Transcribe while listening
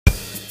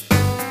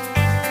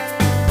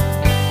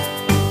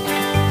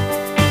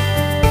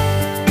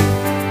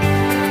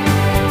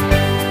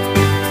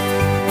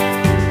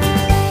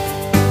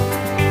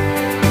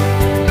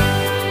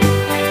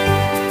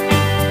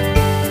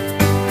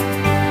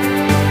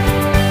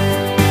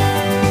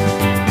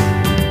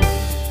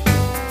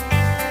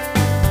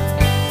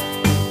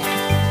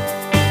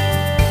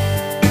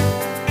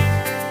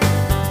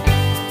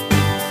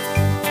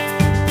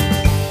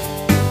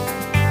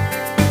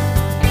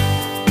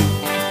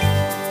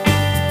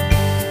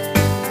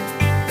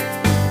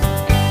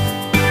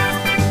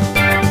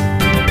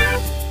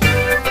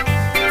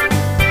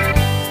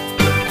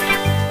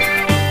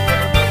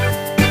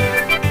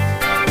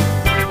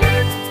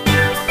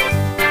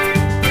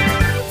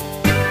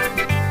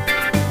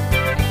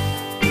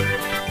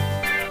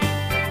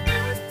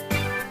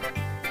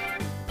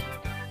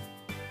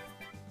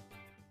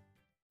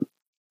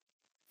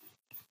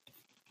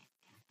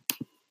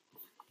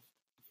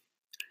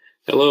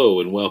Hello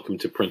and welcome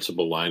to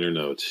Principal Liner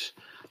Notes.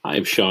 I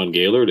am Sean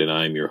Gaylord and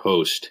I am your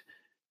host.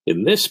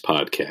 In this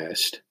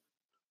podcast,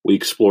 we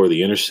explore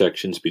the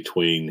intersections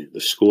between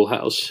the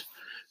schoolhouse,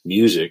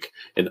 music,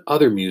 and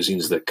other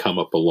musings that come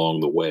up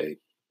along the way.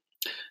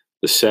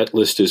 The set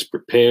list is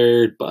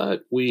prepared,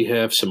 but we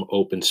have some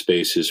open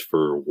spaces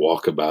for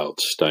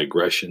walkabouts,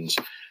 digressions,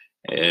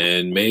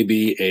 and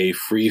maybe a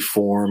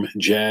free-form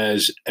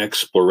jazz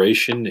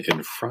exploration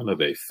in front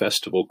of a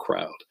festival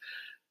crowd.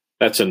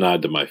 That's a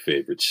nod to my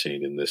favorite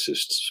scene, and this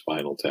is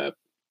Spinal Tap.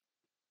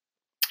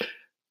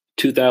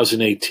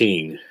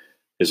 2018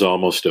 is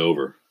almost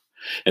over,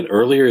 and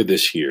earlier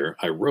this year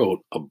I wrote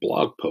a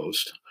blog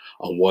post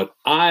on what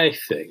I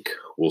think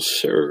will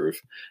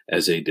serve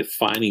as a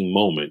defining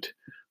moment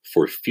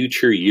for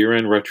future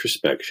year-end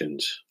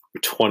retrospections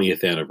or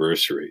 20th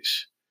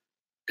anniversaries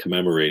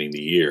commemorating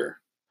the year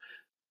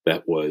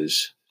that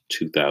was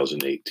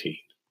 2018.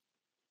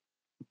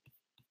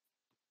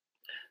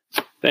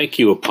 Thank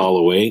you,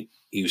 Apollo 8.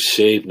 You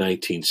saved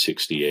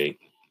 1968.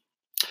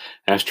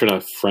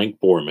 Astronaut Frank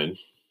Borman,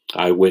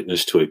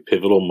 eyewitness to a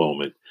pivotal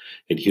moment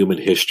in human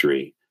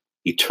history,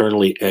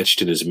 eternally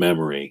etched in his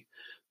memory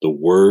the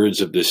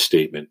words of this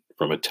statement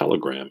from a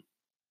telegram.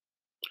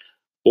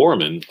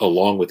 Borman,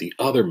 along with the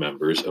other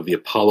members of the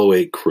Apollo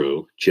 8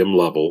 crew, Jim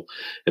Lovell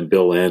and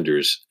Bill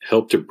Anders,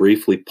 helped to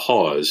briefly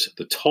pause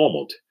the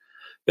tumult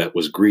that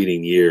was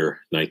greeting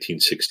year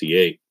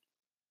 1968.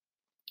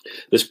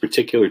 This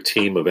particular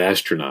team of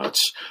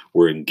astronauts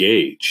were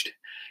engaged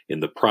in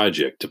the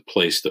project to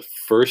place the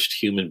first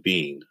human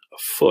being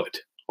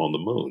afoot on the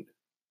moon.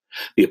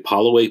 The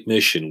Apollo 8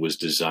 mission was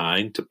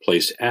designed to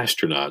place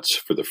astronauts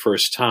for the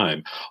first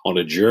time on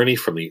a journey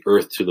from the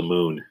Earth to the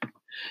moon.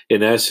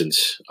 In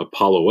essence,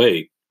 Apollo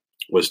 8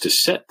 was to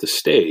set the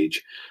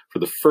stage for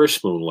the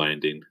first moon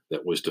landing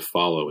that was to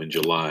follow in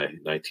July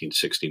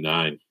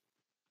 1969.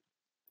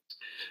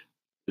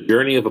 The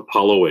journey of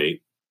Apollo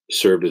 8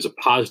 served as a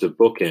positive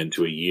bookend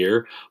to a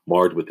year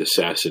marred with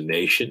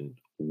assassination,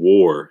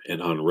 war,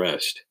 and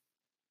unrest.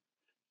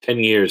 10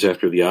 years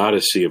after the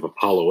odyssey of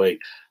Apollo 8,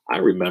 I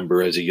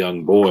remember as a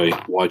young boy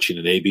watching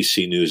an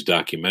ABC News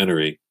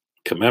documentary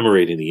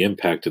commemorating the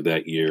impact of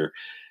that year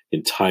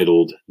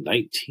entitled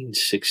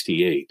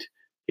 1968,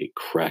 A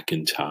Crack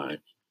in Time.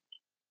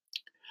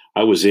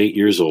 I was 8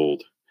 years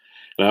old,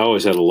 and I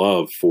always had a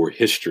love for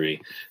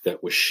history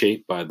that was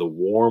shaped by the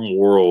warm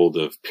world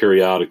of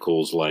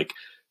periodicals like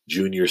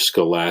Junior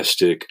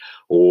Scholastic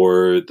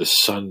or the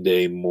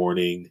Saturday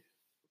morning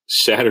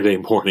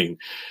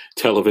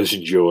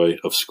television joy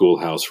of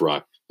Schoolhouse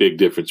Rock. Big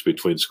difference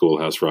between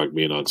Schoolhouse Rock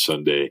being on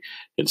Sunday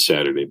and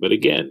Saturday. But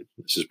again,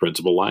 this is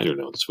Principal Liner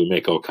Notes. We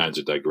make all kinds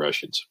of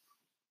digressions.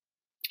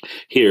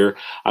 Here,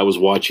 I was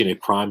watching a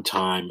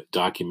primetime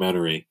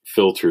documentary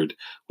filtered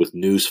with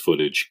news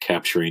footage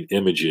capturing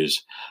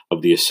images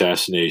of the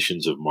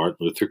assassinations of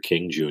Martin Luther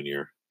King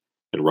Jr.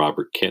 and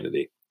Robert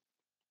Kennedy.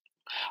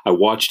 I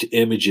watched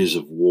images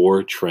of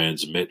war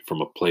transmit from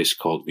a place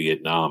called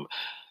Vietnam.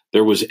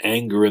 There was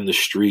anger in the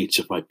streets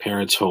of my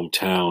parents'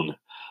 hometown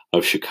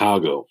of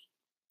Chicago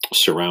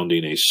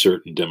surrounding a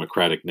certain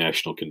Democratic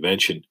National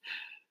Convention.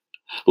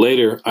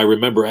 Later, I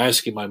remember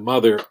asking my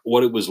mother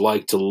what it was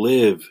like to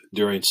live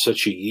during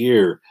such a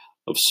year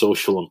of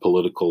social and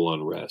political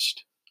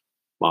unrest.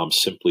 Mom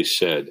simply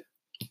said,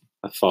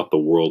 "I thought the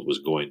world was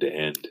going to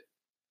end."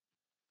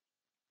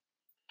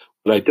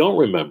 What I don't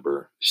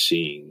remember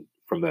seeing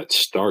from that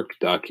stark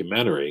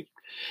documentary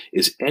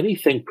is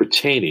anything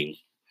pertaining to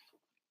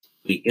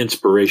the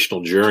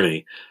inspirational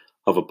journey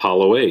of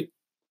Apollo 8.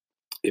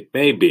 It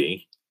may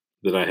be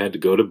that I had to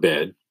go to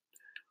bed,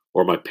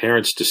 or my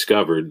parents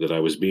discovered that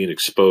I was being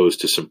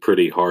exposed to some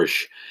pretty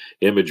harsh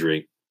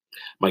imagery.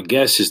 My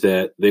guess is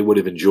that they would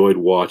have enjoyed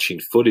watching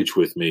footage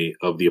with me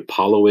of the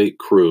Apollo 8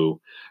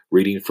 crew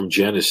reading from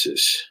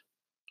Genesis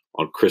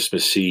on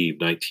Christmas Eve,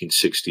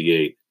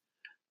 1968,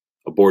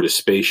 aboard a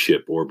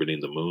spaceship orbiting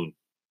the moon.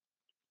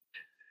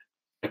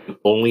 I can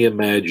only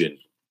imagine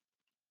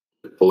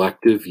the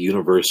collective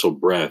universal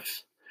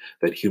breath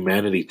that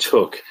humanity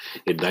took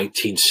in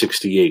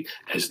 1968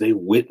 as they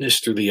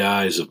witnessed through the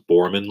eyes of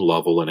Borman,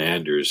 Lovell, and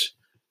Anders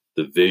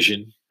the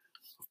vision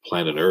of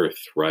planet Earth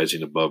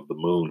rising above the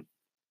moon.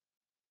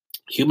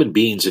 Human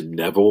beings had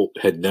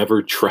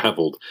never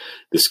traveled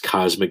this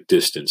cosmic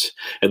distance,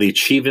 and the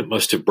achievement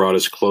must have brought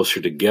us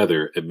closer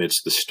together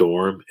amidst the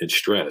storm and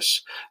stress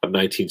of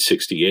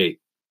 1968.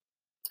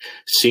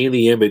 Seeing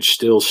the image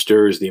still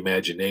stirs the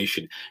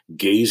imagination.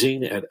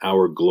 Gazing at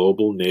our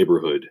global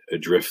neighborhood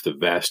adrift the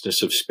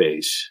vastness of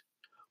space,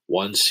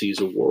 one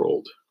sees a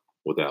world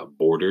without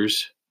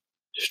borders,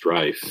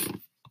 strife,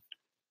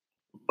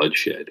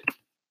 bloodshed.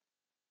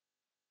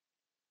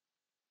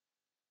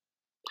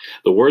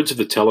 The words of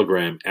the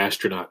telegram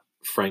astronaut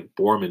Frank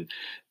Borman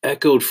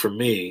echoed for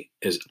me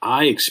as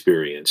I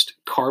experienced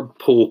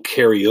Carpool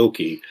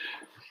Karaoke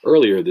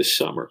earlier this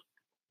summer.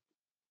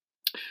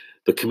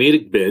 The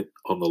comedic bit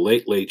on The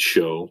Late Late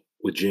Show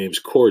with James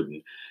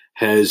Corden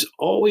has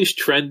always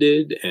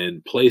trended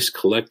and placed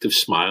collective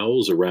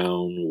smiles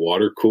around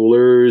water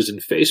coolers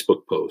and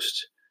Facebook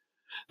posts.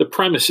 The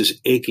premise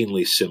is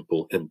achingly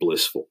simple and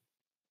blissful.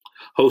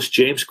 Host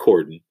James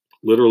Corden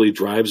literally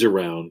drives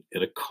around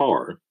in a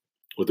car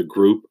with a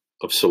group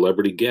of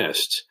celebrity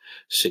guests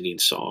singing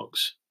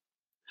songs.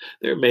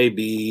 There may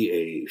be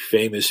a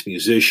famous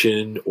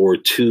musician or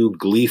two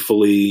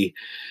gleefully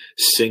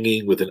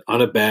singing with an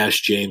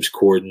unabashed James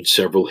Corden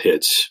several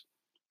hits.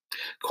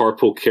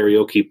 Carpool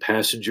karaoke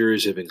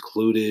passengers have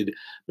included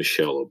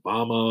Michelle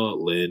Obama,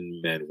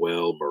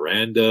 Lin-Manuel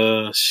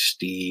Miranda,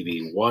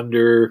 Stevie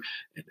Wonder,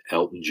 and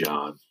Elton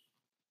John.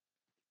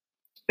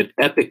 An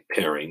epic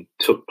pairing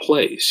took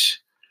place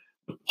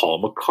when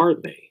Paul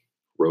McCartney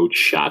rode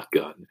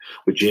shotgun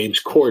with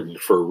James Corden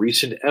for a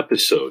recent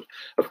episode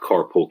of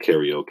Carpool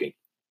Karaoke.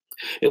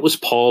 It was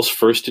Paul's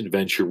first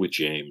adventure with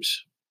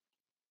James.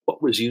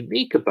 What was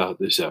unique about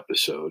this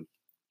episode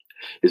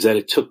is that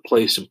it took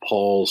place in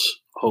Paul's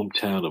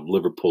hometown of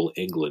Liverpool,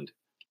 England.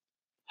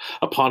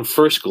 Upon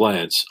first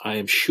glance, I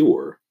am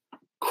sure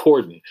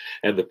Corden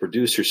and the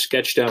producer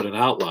sketched out an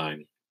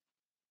outline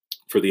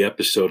for the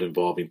episode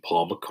involving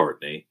Paul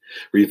McCartney,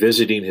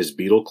 revisiting his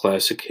Beatle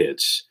classic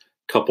hits,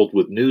 coupled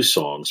with new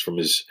songs from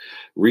his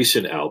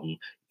recent album,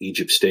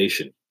 Egypt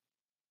Station.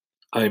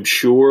 I am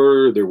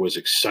sure there was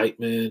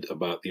excitement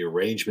about the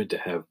arrangement to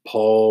have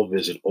Paul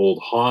visit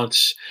old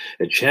haunts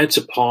and chance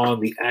upon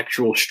the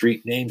actual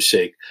street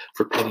namesake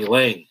for Penny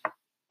Lane.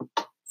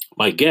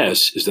 My guess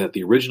is that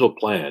the original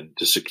plan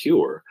to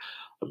secure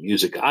a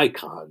music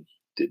icon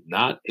did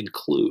not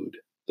include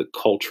the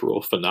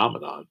cultural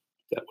phenomenon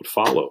that would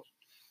follow.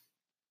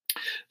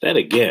 Then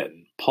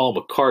again, Paul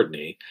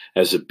McCartney,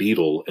 as a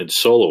Beatle and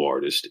solo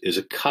artist, is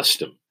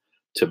accustomed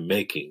to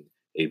making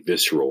a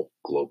visceral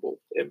global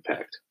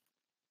impact.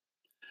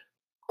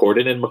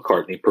 Corden and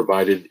McCartney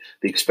provided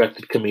the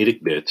expected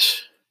comedic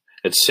bits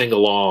and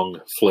sing-along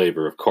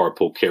flavor of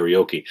Carpool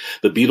Karaoke.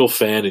 The Beatle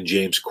fan and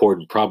James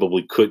Corden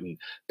probably couldn't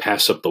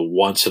pass up the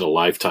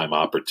once-in-a-lifetime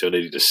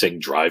opportunity to sing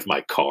Drive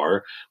My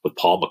Car with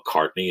Paul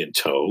McCartney in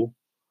tow.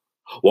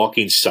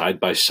 Walking side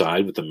by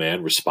side with the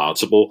man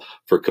responsible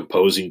for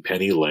composing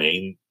Penny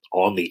Lane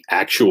on the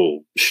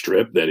actual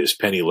strip that is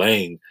Penny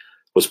Lane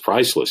was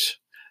priceless.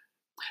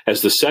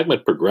 As the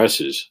segment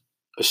progresses,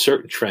 a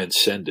certain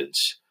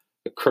transcendence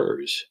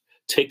occurs,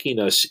 taking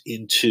us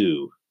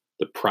into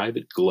the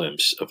private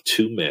glimpse of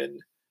two men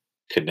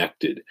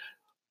connected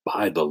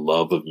by the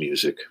love of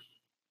music.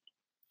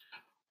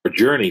 Our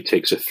journey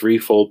takes a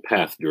threefold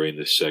path during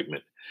this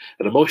segment.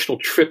 An emotional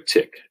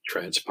triptych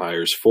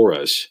transpires for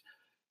us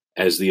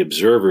as the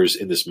observers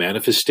in this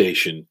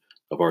manifestation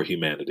of our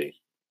humanity.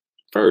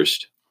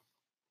 First,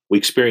 we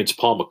experience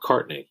Paul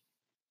McCartney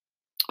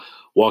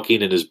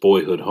walking in his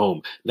boyhood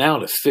home, now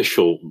an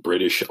official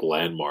British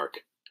landmark.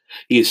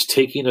 He is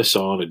taking us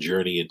on a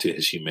journey into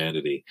his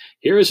humanity.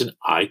 Here is an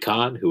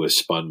icon who has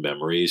spun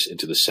memories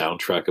into the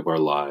soundtrack of our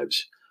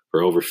lives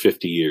for over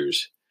 50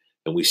 years,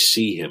 and we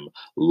see him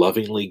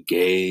lovingly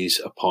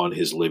gaze upon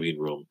his living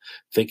room,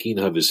 thinking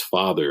of his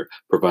father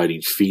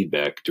providing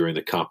feedback during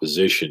the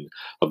composition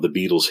of the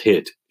Beatles'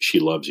 hit, She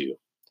Loves You.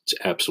 It's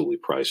absolutely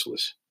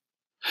priceless.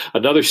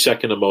 Another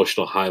second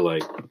emotional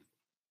highlight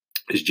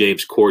is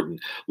James Corden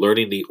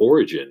learning the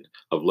origin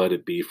of Let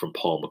It Be from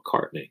Paul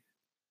McCartney.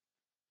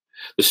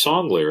 The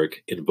song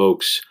lyric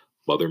invokes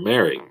Mother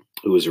Mary,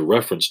 who is a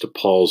reference to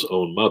Paul's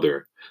own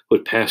mother, who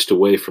had passed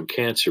away from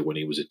cancer when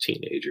he was a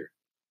teenager.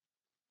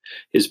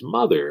 His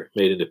mother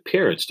made an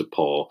appearance to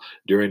Paul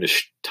during a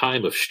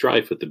time of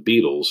strife with the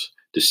Beatles,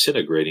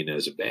 disintegrating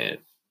as a band.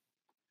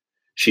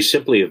 She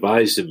simply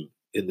advised him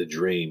in the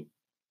dream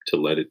to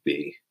let it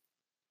be.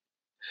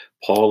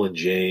 Paul and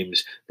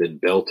James then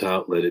belt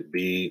out Let It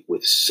Be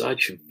with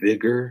such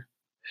vigor,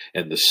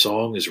 and the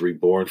song is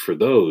reborn for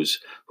those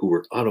who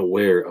were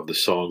unaware of the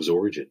song's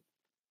origin.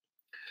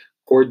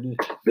 Corden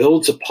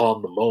builds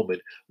upon the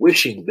moment,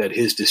 wishing that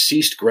his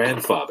deceased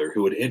grandfather,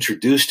 who had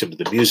introduced him to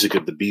the music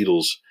of the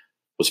Beatles,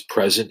 was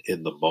present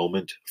in the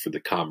moment for the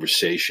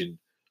conversation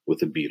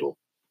with a Beatle.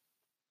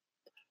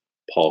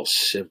 Paul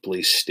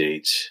simply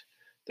states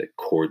that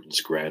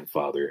Corden's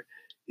grandfather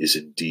is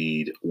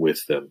indeed with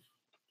them.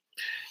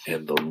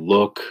 And the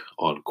look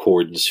on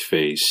Corden's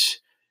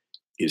face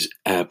is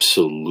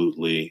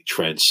absolutely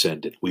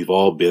transcendent. We've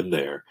all been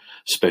there,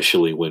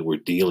 especially when we're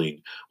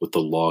dealing with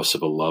the loss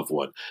of a loved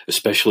one,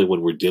 especially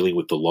when we're dealing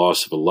with the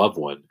loss of a loved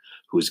one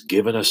who has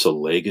given us a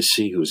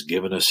legacy, who has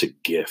given us a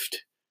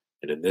gift.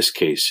 And in this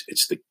case,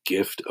 it's the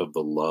gift of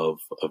the love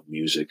of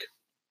music.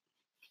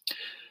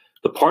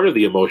 The part of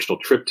the emotional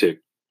triptych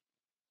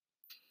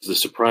is the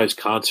surprise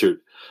concert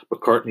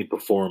McCartney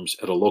performs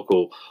at a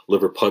local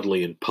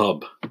Liverpudlian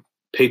pub.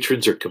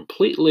 Patrons are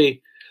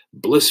completely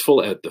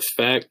blissful at the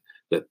fact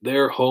that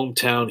their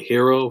hometown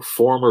hero,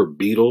 former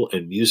Beatle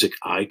and music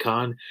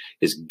icon,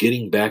 is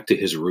getting back to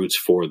his roots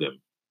for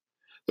them.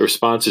 The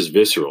response is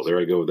visceral. There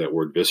I go with that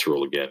word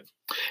visceral again.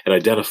 And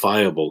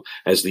identifiable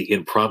as the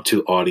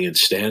impromptu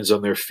audience stands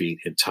on their feet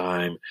in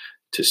time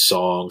to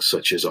songs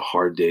such as A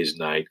Hard Day's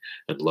Night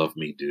and Love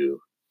Me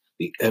Do.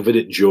 The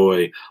evident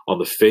joy on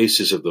the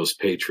faces of those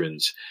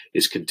patrons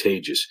is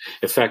contagious.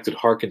 In fact, it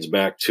harkens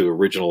back to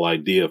original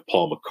idea of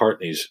Paul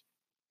McCartney's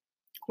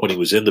when he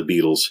was in the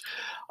Beatles.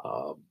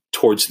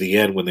 Towards the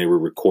end, when they were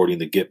recording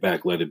the Get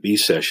Back, Let It Be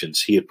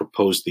sessions, he had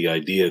proposed the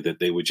idea that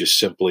they would just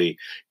simply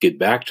get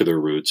back to their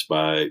roots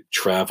by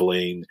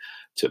traveling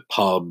to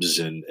pubs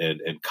and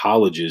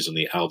colleges in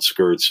the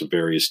outskirts of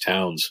various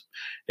towns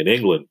in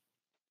England.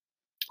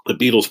 The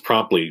Beatles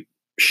promptly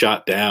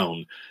shot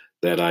down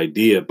that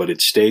idea, but it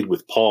stayed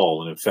with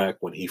Paul. And in fact,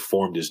 when he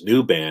formed his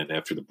new band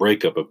after the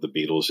breakup of the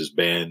Beatles, his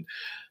band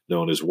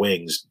known as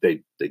Wings,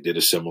 they did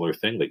a similar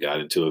thing. They got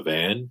into a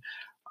van,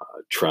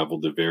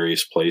 traveled to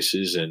various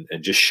places, and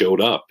just showed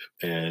up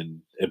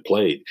and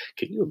played.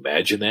 Can you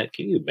imagine that?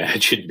 Can you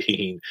imagine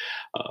being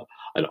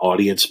an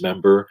audience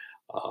member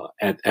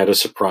at a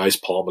surprise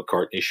Paul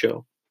McCartney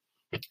show?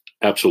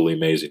 Absolutely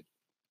amazing.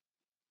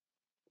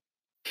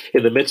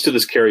 In the midst of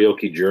this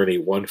karaoke journey,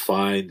 one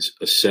finds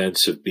a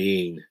sense of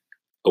being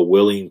a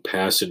willing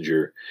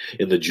passenger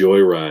in the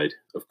joyride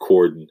of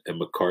Corden and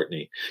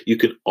McCartney. You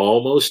can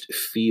almost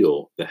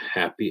feel the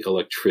happy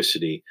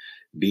electricity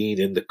being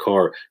in the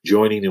car,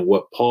 joining in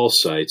what Paul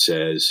cites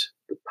as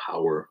the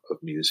power of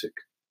music.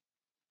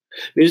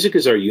 Music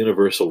is our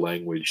universal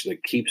language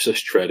that keeps us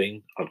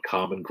treading on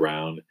common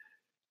ground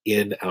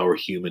in our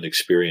human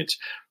experience.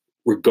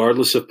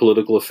 Regardless of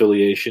political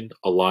affiliation,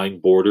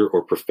 aligned border,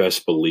 or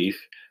professed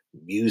belief,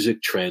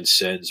 music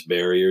transcends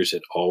barriers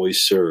and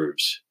always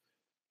serves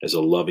as a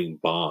loving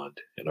bond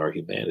in our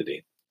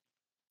humanity.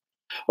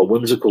 A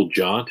whimsical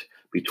jaunt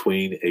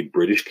between a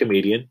British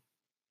comedian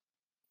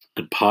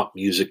and pop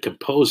music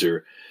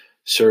composer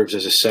serves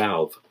as a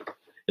salve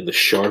in the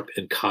sharp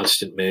and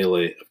constant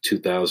melee of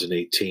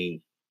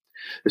 2018.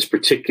 This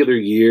particular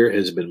year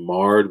has been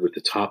marred with the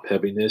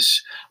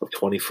top-heaviness of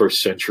 21st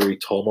century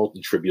tumult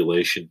and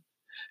tribulation.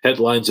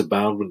 Headlines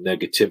abound with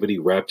negativity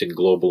wrapped in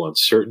global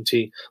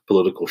uncertainty,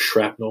 political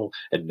shrapnel,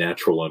 and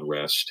natural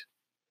unrest.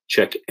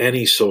 Check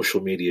any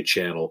social media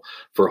channel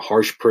for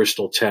harsh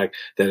personal attack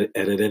that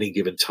at any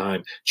given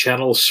time.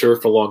 Channels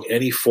surf along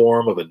any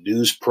form of a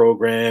news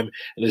program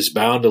and is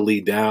bound to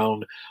lead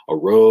down a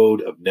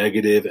road of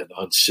negative and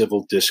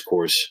uncivil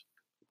discourse.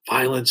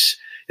 Violence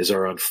is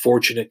our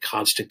unfortunate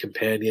constant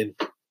companion,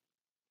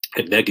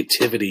 and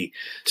negativity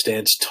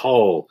stands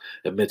tall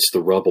amidst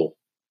the rubble.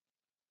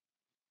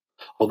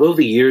 Although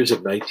the years of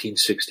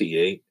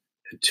 1968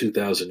 and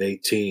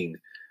 2018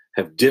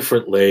 have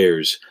different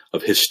layers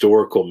of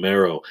historical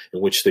marrow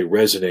in which they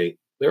resonate,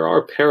 there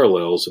are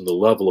parallels in the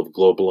level of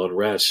global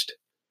unrest.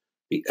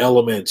 The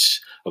elements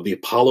of the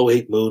Apollo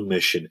 8 moon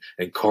mission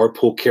and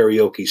Carpool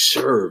Karaoke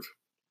serve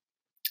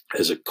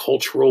as a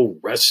cultural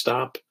rest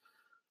stop,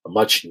 a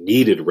much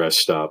needed rest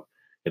stop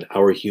in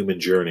our human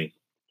journey.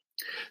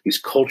 These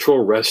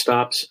cultural rest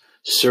stops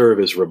serve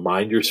as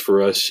reminders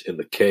for us in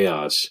the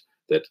chaos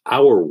that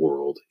our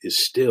world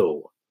is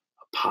still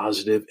a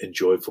positive and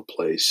joyful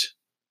place.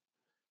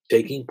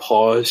 Taking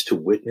pause to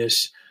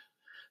witness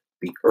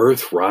the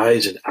earth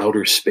rise in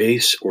outer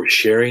space, or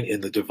sharing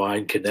in the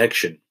divine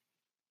connection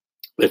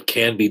that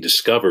can be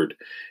discovered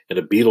in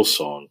a Beatle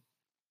song.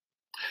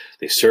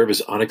 They serve as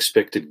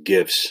unexpected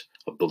gifts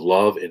of the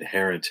love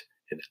inherent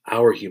in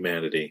our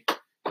humanity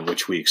in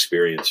which we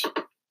experience.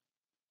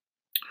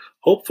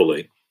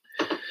 Hopefully,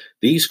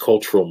 these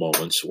cultural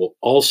moments will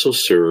also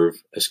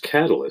serve as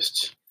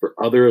catalysts for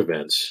other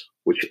events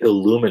which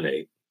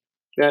illuminate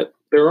that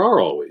there are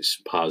always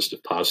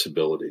positive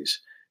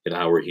possibilities in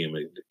our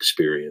human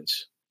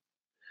experience.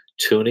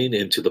 Tuning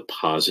into the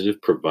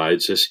positive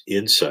provides us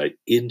insight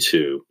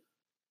into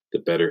the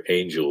better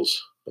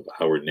angels of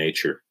our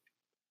nature.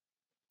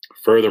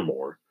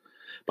 Furthermore,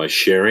 by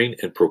sharing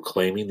and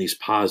proclaiming these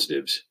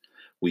positives,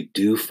 we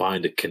do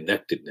find a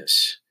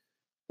connectedness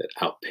that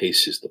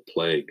outpaces the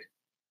plague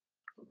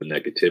of the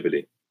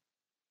negativity.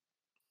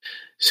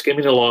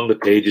 Skimming along the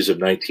pages of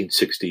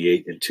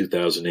 1968 and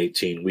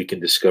 2018, we can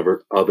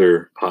discover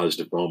other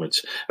positive moments.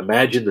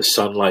 Imagine the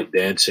sunlight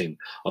dancing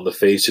on the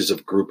faces of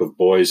a group of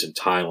boys in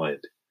Thailand.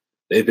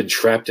 They've been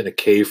trapped in a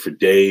cave for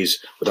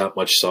days without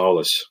much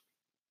solace.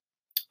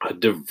 A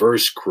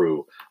diverse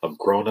crew of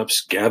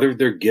grown-ups gathered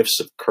their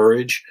gifts of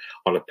courage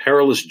on a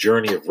perilous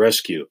journey of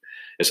rescue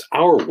as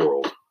our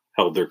world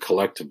held their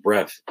collective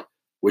breath,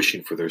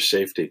 wishing for their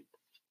safety.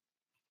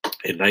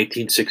 In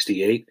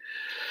 1968,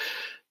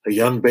 a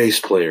young bass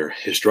player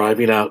is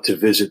driving out to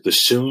visit the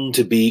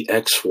soon-to-be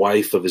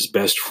ex-wife of his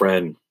best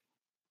friend.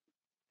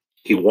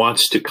 He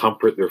wants to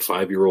comfort their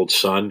 5-year-old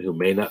son, who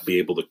may not be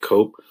able to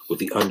cope with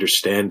the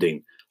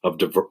understanding of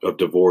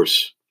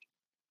divorce.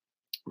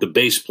 The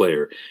bass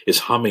player is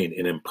humming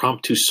an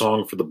impromptu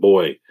song for the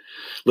boy.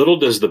 Little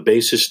does the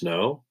bassist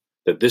know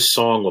that this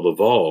song will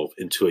evolve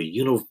into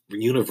a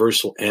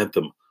universal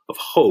anthem of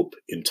hope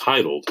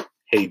entitled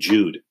Hey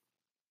Jude.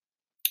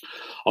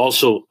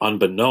 Also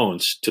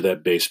unbeknownst to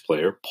that bass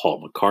player,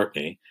 Paul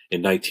McCartney,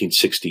 in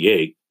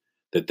 1968,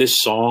 that this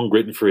song,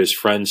 written for his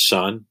friend's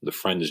son, the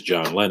friend is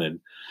John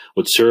Lennon,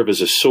 would serve as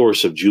a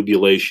source of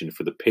jubilation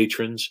for the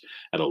patrons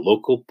at a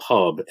local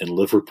pub in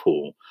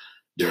Liverpool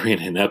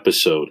during an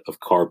episode of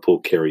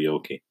Carpool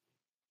Karaoke.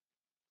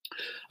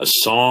 A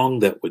song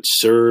that would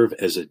serve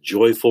as a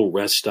joyful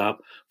rest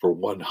stop for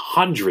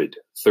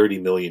 130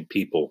 million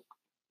people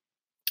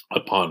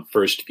upon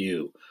first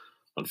view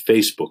on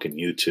Facebook and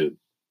YouTube.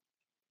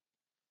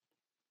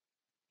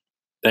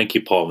 Thank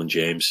you, Paul and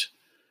James.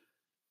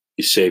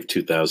 You saved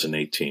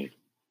 2018.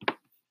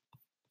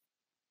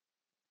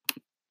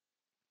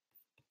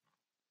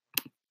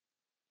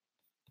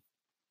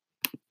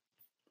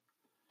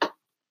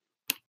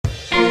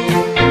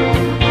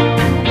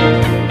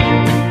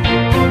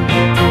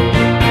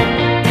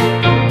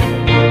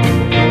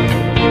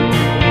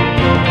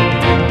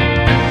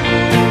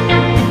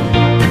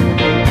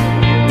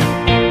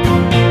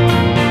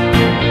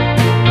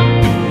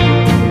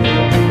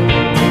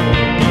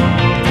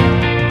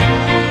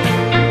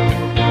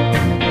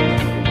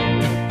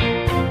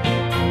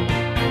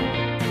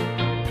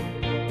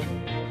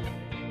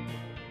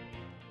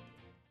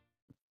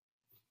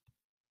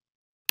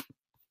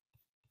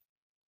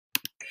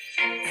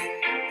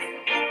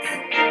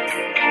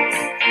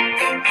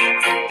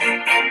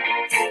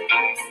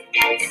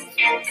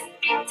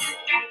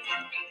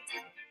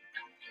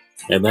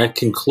 And that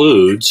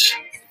concludes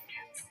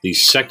the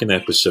second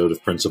episode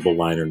of Principal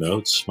Liner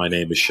Notes. My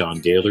name is Sean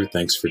Gaylor.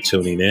 Thanks for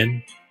tuning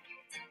in,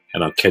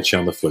 and I'll catch you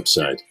on the flip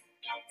side.